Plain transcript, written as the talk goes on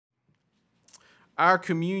Our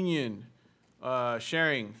communion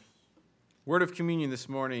sharing, word of communion this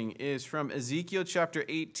morning is from Ezekiel chapter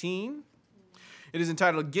 18. It is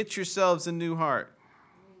entitled, Get Yourselves a New Heart.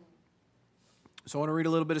 So I want to read a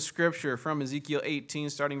little bit of scripture from Ezekiel 18,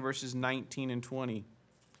 starting verses 19 and 20.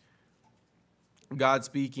 God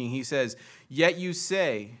speaking, he says, Yet you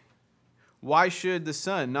say, why should the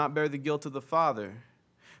Son not bear the guilt of the Father?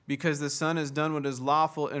 Because the Son has done what is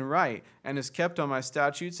lawful and right, and has kept all my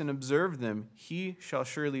statutes and observed them, he shall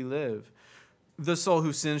surely live. The soul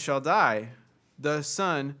who sins shall die. The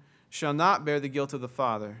Son shall not bear the guilt of the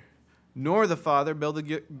Father, nor the Father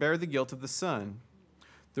bear the guilt of the Son.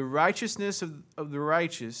 The righteousness of the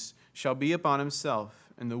righteous shall be upon himself,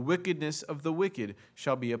 and the wickedness of the wicked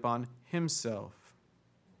shall be upon himself.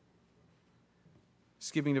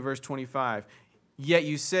 Skipping to verse 25. Yet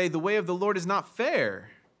you say, the way of the Lord is not fair.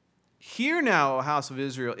 Hear now, O house of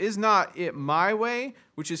Israel, is not it my way,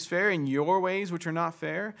 which is fair, and your ways, which are not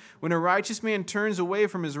fair? When a righteous man turns away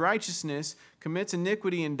from his righteousness, commits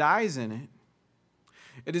iniquity, and dies in it,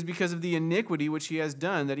 it is because of the iniquity which he has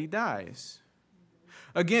done that he dies.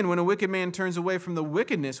 Again, when a wicked man turns away from the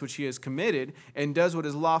wickedness which he has committed, and does what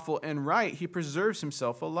is lawful and right, he preserves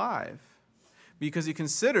himself alive. Because he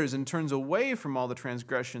considers and turns away from all the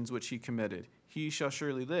transgressions which he committed, he shall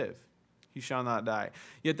surely live. He shall not die.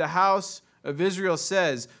 Yet the house of Israel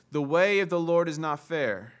says, the way of the Lord is not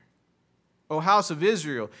fair. O house of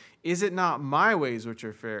Israel, is it not my ways which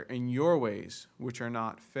are fair, and your ways which are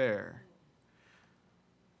not fair?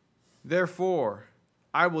 Therefore,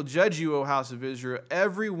 I will judge you, O house of Israel,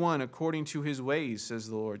 every one according to his ways, says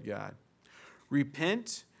the Lord God.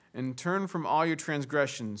 Repent and turn from all your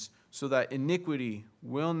transgressions, so that iniquity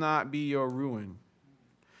will not be your ruin.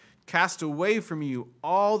 Cast away from you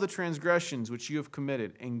all the transgressions which you have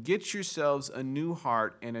committed, and get yourselves a new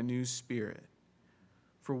heart and a new spirit.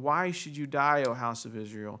 For why should you die, O house of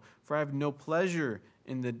Israel? For I have no pleasure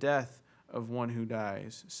in the death of one who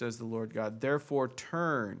dies, says the Lord God. Therefore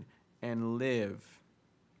turn and live.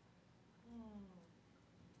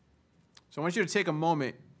 So I want you to take a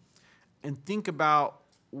moment and think about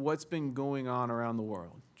what's been going on around the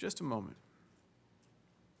world. Just a moment.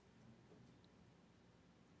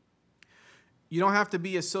 You don't have to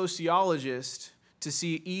be a sociologist to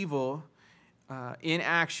see evil in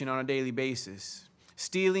action on a daily basis.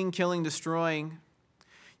 Stealing, killing, destroying.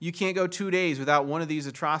 You can't go 2 days without one of these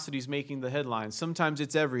atrocities making the headlines. Sometimes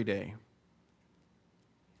it's every day.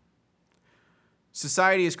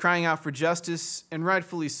 Society is crying out for justice, and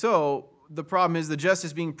rightfully so. The problem is the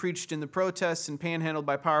justice being preached in the protests and panhandled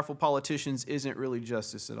by powerful politicians isn't really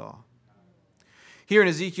justice at all. Here in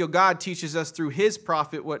Ezekiel, God teaches us through his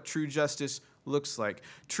prophet what true justice looks like.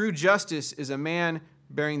 True justice is a man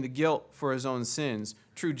bearing the guilt for his own sins.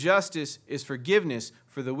 True justice is forgiveness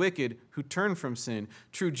for the wicked who turn from sin.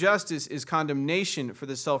 True justice is condemnation for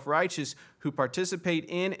the self-righteous who participate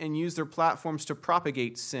in and use their platforms to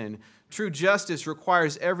propagate sin. True justice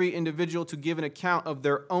requires every individual to give an account of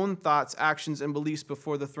their own thoughts, actions, and beliefs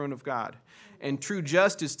before the throne of God. And true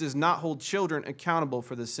justice does not hold children accountable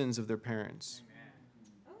for the sins of their parents.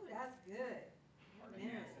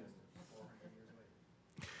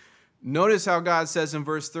 Notice how God says in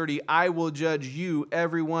verse 30, I will judge you,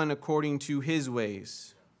 everyone according to his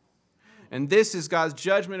ways. And this is God's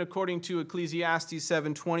judgment according to Ecclesiastes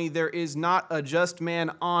 7:20. There is not a just man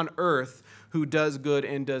on earth who does good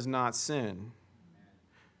and does not sin.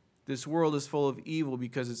 This world is full of evil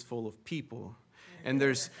because it's full of people. And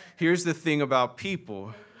here's the thing about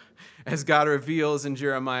people. As God reveals in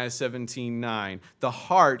Jeremiah 17:9, the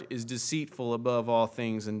heart is deceitful above all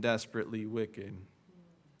things and desperately wicked.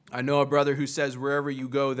 I know a brother who says, wherever you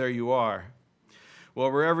go, there you are.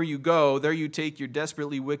 Well, wherever you go, there you take your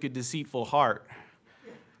desperately wicked, deceitful heart.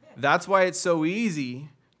 That's why it's so easy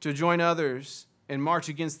to join others and march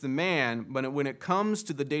against the man, but when it comes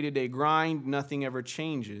to the day-to-day grind, nothing ever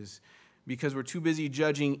changes because we're too busy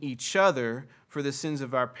judging each other for the sins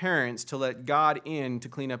of our parents to let God in to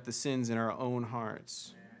clean up the sins in our own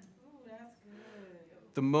hearts.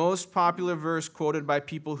 The most popular verse quoted by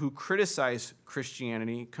people who criticize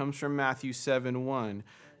Christianity comes from Matthew 7:1.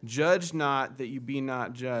 Judge not that you be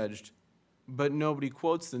not judged. But nobody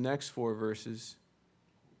quotes the next 4 verses.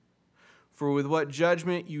 For with what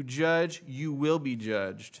judgment you judge, you will be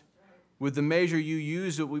judged. With the measure you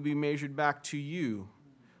use, it will be measured back to you.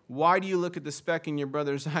 Why do you look at the speck in your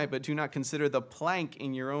brother's eye, but do not consider the plank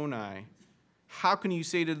in your own eye? How can you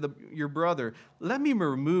say to your brother, let me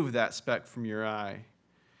remove that speck from your eye?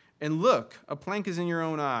 And look, a plank is in your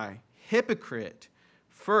own eye. Hypocrite,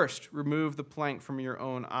 first remove the plank from your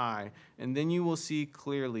own eye, and then you will see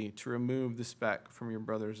clearly to remove the speck from your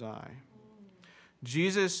brother's eye.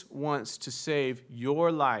 Jesus wants to save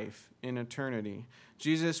your life in eternity.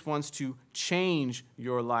 Jesus wants to change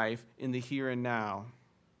your life in the here and now.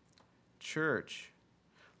 Church,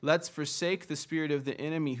 let's forsake the spirit of the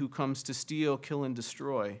enemy who comes to steal, kill, and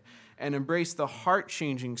destroy, and embrace the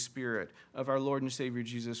heart-changing spirit of our Lord and Savior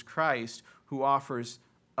Jesus Christ, who offers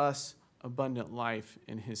us abundant life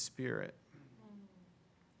in his Spirit.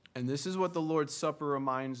 And this is what the Lord's Supper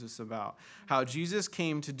reminds us about, how Jesus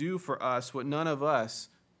came to do for us what none of us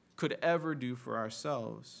could ever do for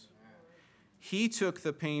ourselves. He took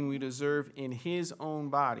the pain we deserve in his own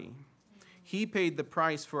body. He paid the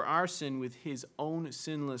price for our sin with his own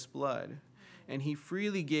sinless blood. And he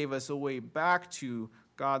freely gave us a way back to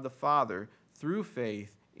God the Father through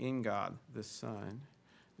faith in God the Son.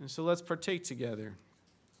 And so let's partake together.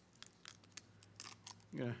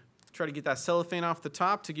 I'm going to try to get that cellophane off the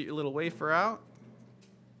top to get your little wafer out.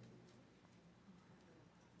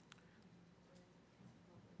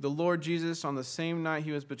 The Lord Jesus, on the same night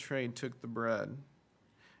he was betrayed, took the bread.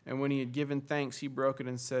 And when he had given thanks, he broke it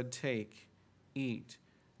and said, "Take, eat.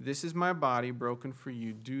 This is my body broken for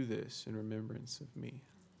you. Do this in remembrance of me."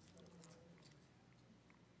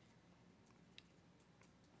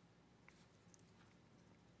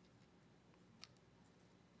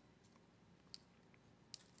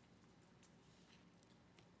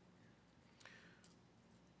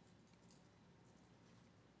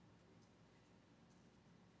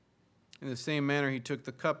 In the same manner, he took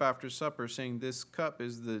the cup after supper, saying, "This cup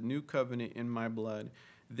is the new covenant in my blood.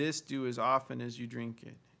 This do as often as you drink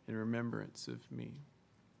it in remembrance of me."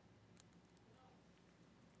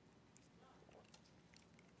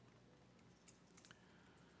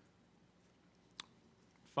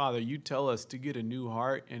 Father, you tell us to get a new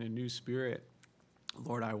heart and a new spirit.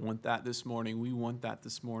 Lord, I want that this morning. We want that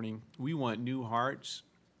this morning. We want new hearts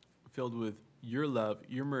filled with your love,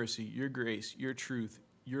 your mercy, your grace, your truth,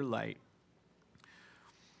 your light.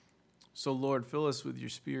 So, Lord, fill us with your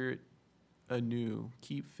Spirit anew.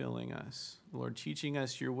 Keep filling us. Lord, teaching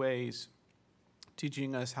us your ways,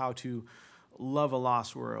 teaching us how to love a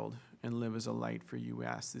lost world and live as a light for you. We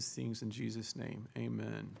ask these things in Jesus' name.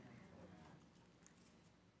 Amen.